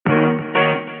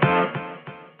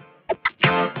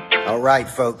All right,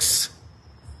 folks.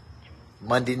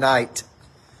 Monday night.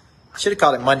 I should have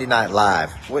called it Monday Night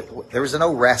Live. There was an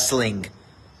old wrestling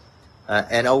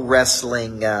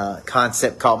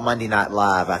concept called Monday Night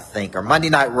Live, I think, or Monday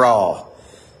Night Raw.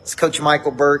 It's Coach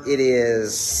Micheal Burt. It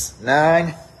is 9.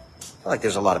 I feel like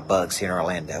there's a lot of bugs here in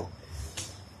Orlando.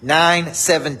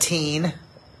 9:17.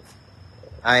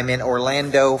 I'm in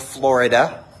Orlando,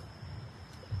 Florida.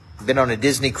 Been on a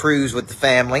Disney cruise with the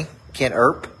family. Kent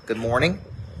Earp, good morning.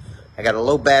 I got a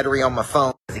low battery on my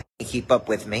phone. You can keep up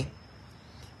with me.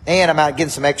 And I'm out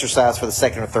getting some exercise for the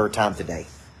second or third time today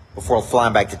before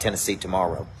flying back to Tennessee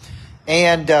tomorrow.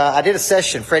 And I did a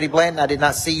session. Freddie Blanton, I did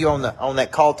not see you on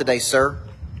that call today, sir.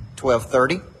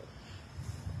 12:30.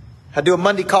 I do a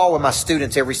Monday call with my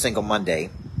students every single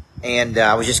Monday. And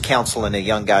I was just counseling a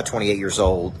young guy, 28 years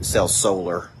old, sells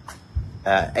solar,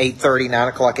 8:30, 9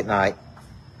 o'clock at night.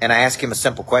 And I asked him a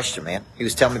simple question, man. He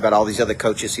was telling me about all these other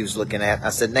coaches he was looking at. I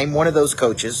said, name one of those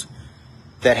coaches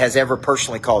that has ever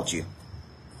personally called you.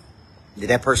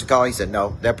 Did that person call? He said,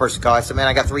 no. That person called. I said, man,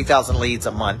 I got 3,000 leads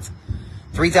a month,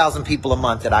 3,000 people a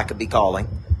month that I could be calling.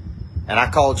 And I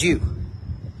called you.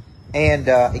 And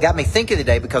it got me thinking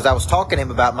today because I was talking to him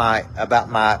about my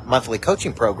monthly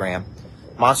coaching program,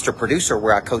 Monster Producer,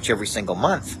 where I coach every single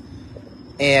month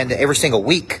and every single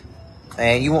week.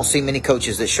 And you won't see many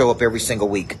coaches that show up every single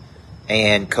week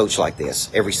and coach like this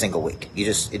every single week.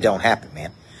 It don't happen,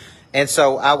 man. And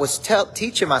so I was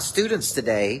teaching my students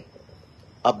today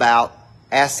about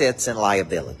assets and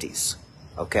liabilities.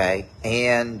 Okay.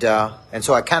 And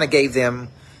so I kind of gave them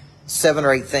 7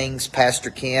 or 8 things,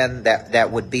 Pastor Ken,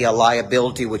 that would be a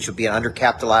liability, which would be an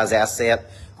undercapitalized asset,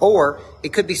 or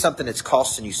it could be something that's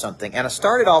costing you something. And I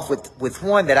started off with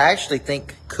one that I actually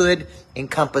think could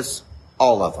encompass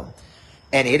all of them.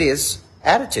 And it is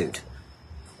attitude.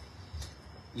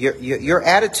 Your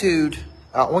attitude,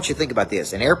 I want you to think about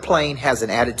this. An airplane has an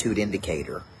attitude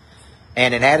indicator.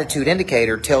 And an attitude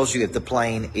indicator tells you if the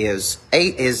plane is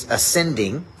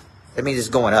ascending, that means it's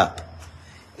going up.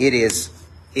 It is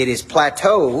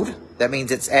plateaued, that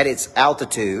means it's at its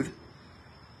altitude.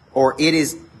 Or it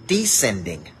is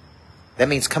descending, that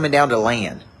means coming down to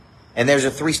land. And there's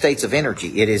 3 states of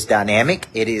energy. It is dynamic,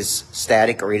 it is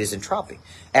static, or it is entropic.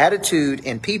 Attitude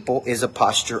in people is a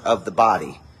posture of the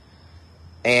body.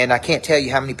 And I can't tell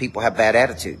you how many people have bad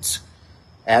attitudes.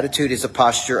 Attitude is a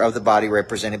posture of the body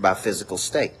represented by physical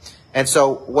state. And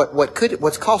so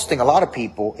what's costing a lot of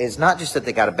people is not just that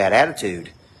they got a bad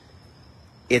attitude.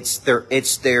 It's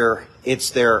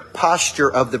their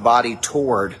posture of the body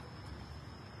toward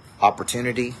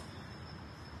opportunity.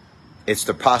 It's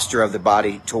the posture of the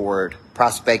body toward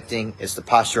prospecting. It's the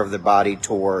posture of the body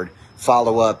toward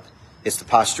follow-up. It's the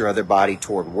posture of their body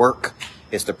toward work.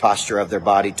 It's the posture of their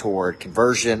body toward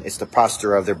conversion. It's the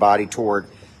posture of their body toward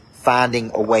finding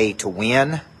a way to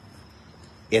win.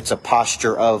 It's a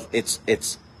posture of,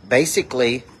 it's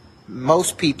basically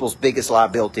most people's biggest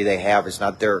liability they have is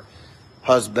not their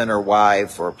husband or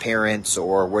wife or parents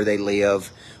or where they live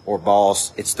or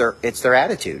boss. It's their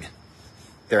attitude.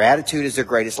 Their attitude is their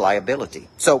greatest liability.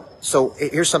 So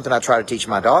here's something I try to teach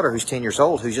my daughter who's 10 years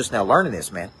old, who's just now learning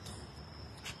this, man.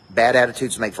 Bad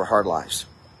attitudes make for hard lives.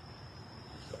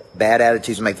 Bad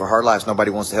attitudes make for hard lives.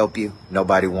 Nobody wants to help you.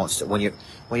 Nobody wants to. When you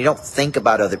don't think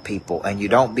about other people and you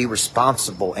don't be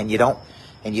responsible and you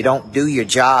don't do your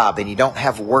job and you don't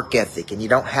have work ethic and you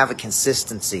don't have a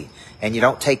consistency and you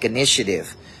don't take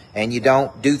initiative and you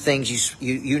don't do things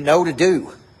you know to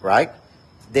do, right?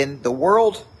 Then the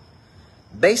world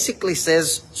basically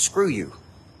says, screw you.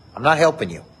 I'm not helping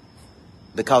you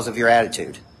because of your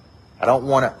attitude. I don't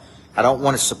want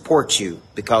to support you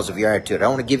because of your attitude. I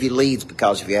don't want to give you leads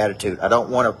because of your attitude. I don't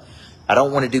want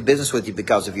to do business with you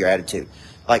because of your attitude.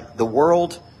 Like the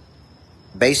world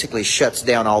basically shuts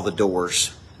down all the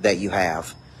doors that you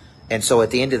have. And so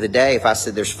at the end of the day, if I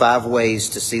said there's 5 ways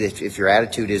to see that if your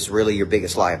attitude is really your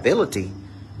biggest liability,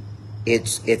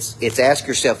 it's ask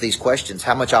yourself these questions.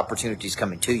 How much opportunity is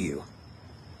coming to you?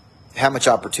 How much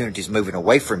opportunity is moving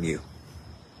away from you?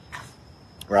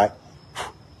 Right?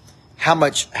 How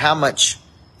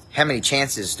many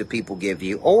chances do people give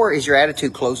you? Or is your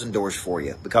attitude closing doors for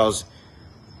you? Because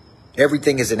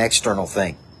everything is an external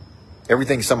thing.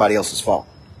 Everything is somebody else's fault.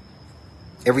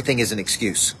 Everything is an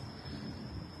excuse.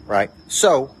 Right?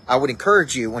 So I would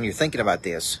encourage you when you're thinking about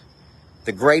this,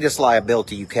 the greatest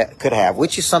liability you could have,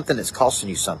 which is something that's costing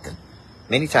you something.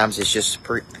 Many times it's just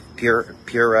pure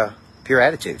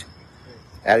attitude.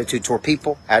 Attitude toward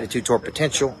people, attitude toward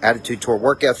potential, attitude toward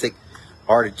work ethic,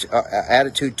 or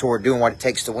attitude toward doing what it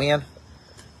takes to win.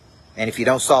 And if you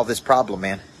don't solve this problem,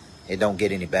 man, it don't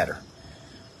get any better.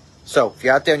 So if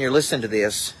you're out there and you're listening to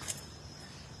this,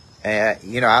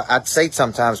 I'd say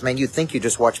sometimes, man, you think you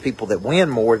just watch people that win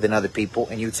more than other people,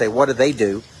 and you'd say, what do they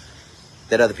do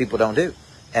that other people don't do?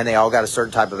 And they all got a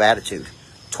certain type of attitude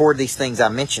toward these things I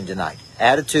mentioned tonight.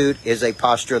 Attitude is a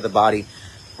posture of the body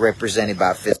represented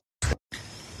by physical.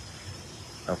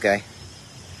 Okay?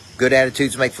 Good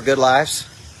attitudes make for good lives,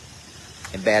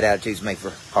 and bad attitudes make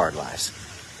for hard lives.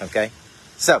 Okay?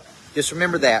 So, just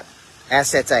remember that.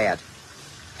 Assets add.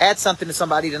 Add something to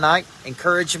somebody tonight.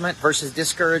 Encouragement versus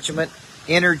discouragement.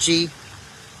 Energy.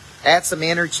 Add some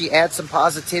energy. Add some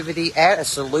positivity. Add a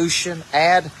solution.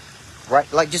 Add,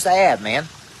 right? Like, just add, man.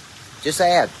 Just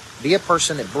add. Be a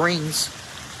person that brings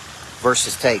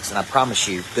versus takes. And I promise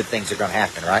you, good things are going to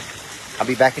happen, right? I'll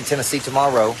be back in Tennessee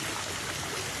tomorrow.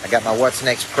 I got my What's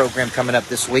Next program coming up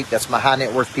this week. That's my high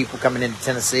net worth people coming into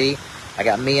Tennessee. I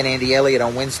got me and Andy Elliott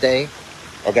on Wednesday.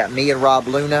 I got me and Rob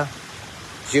Luna,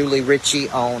 Julie Ritchie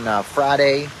on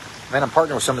Friday. Man, I'm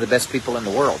partnering with some of the best people in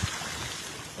the world.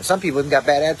 And some people even got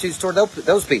bad attitudes toward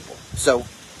those people. So,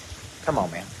 come on,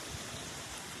 man.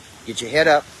 Get your head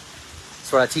up.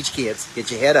 That's what I teach kids. Get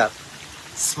your head up,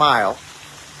 smile,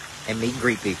 and meet and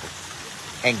greet people.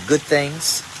 And good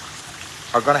things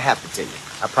are going to happen to you.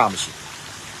 I promise you.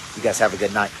 You guys have a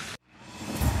good night.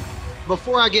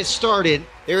 Before I get started,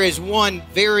 there is one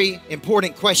very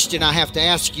important question I have to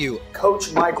ask you. Coach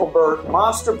Micheal Burt,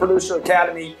 Monster Producer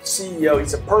Academy CEO.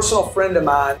 He's a personal friend of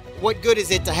mine. What good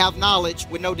is it to have knowledge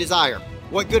with no desire?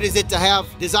 What good is it to have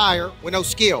desire with no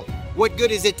skill? What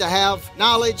good is it to have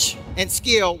knowledge and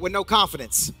skill with no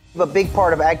confidence? A big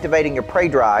part of activating your prey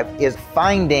drive is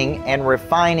finding and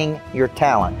refining your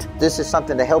talent. This is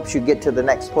something that helps you get to the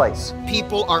next place.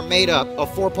 People are made up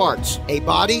of 4 parts: a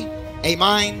body, a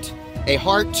mind, a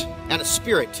heart, and a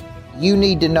spirit. You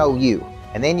need to know you,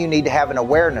 and then you need to have an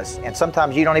awareness, and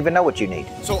sometimes you don't even know what you need.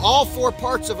 So all 4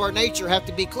 parts of our nature have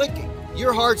to be clicking.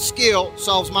 Your hard skill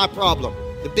solves my problem.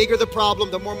 The bigger the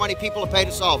problem, the more money people will pay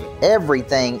to solve it.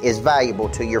 Everything is valuable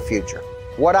to your future.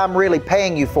 What I'm really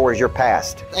paying you for is your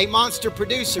past. A monster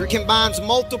producer combines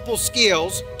multiple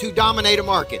skills to dominate a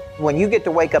market. When you get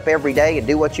to wake up every day and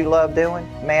do what you love doing,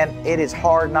 man, it is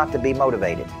hard not to be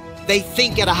motivated. They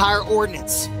think at a higher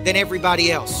ordinance than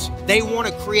everybody else. They want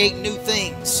to create new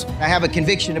things. I have a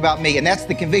conviction about me, and that's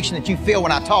the conviction that you feel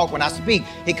when I talk, when I speak.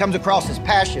 It comes across as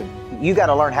passion. You got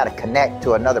to learn how to connect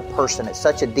to another person at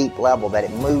such a deep level that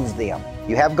it moves them.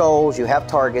 You have goals, you have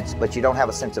targets, but you don't have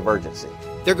a sense of urgency.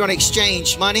 They're going to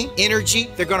exchange money, energy.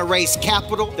 They're going to raise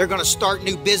capital. They're going to start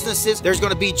new businesses. There's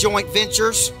going to be joint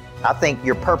ventures. I think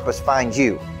your purpose finds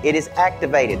you. It is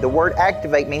activated. The word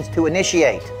activate means to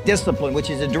initiate. Discipline,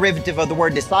 which is a derivative of the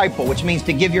word disciple, which means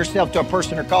to give yourself to a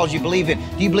person or cause you believe in.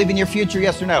 Do you believe in your future,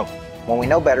 yes or no? When we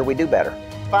know better, we do better.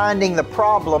 Finding the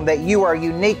problem that you are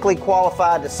uniquely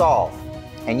qualified to solve,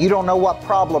 and you don't know what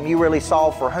problem you really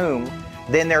solve for whom,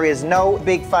 then there is no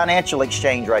big financial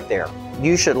exchange right there.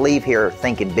 You should leave here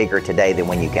thinking bigger today than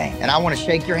when you came. And I want to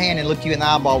shake your hand and look you in the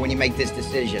eyeball when you make this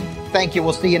decision. Thank you.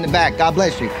 We'll see you in the back. God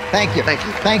bless you. Thank you. Thank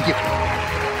you. Thank you.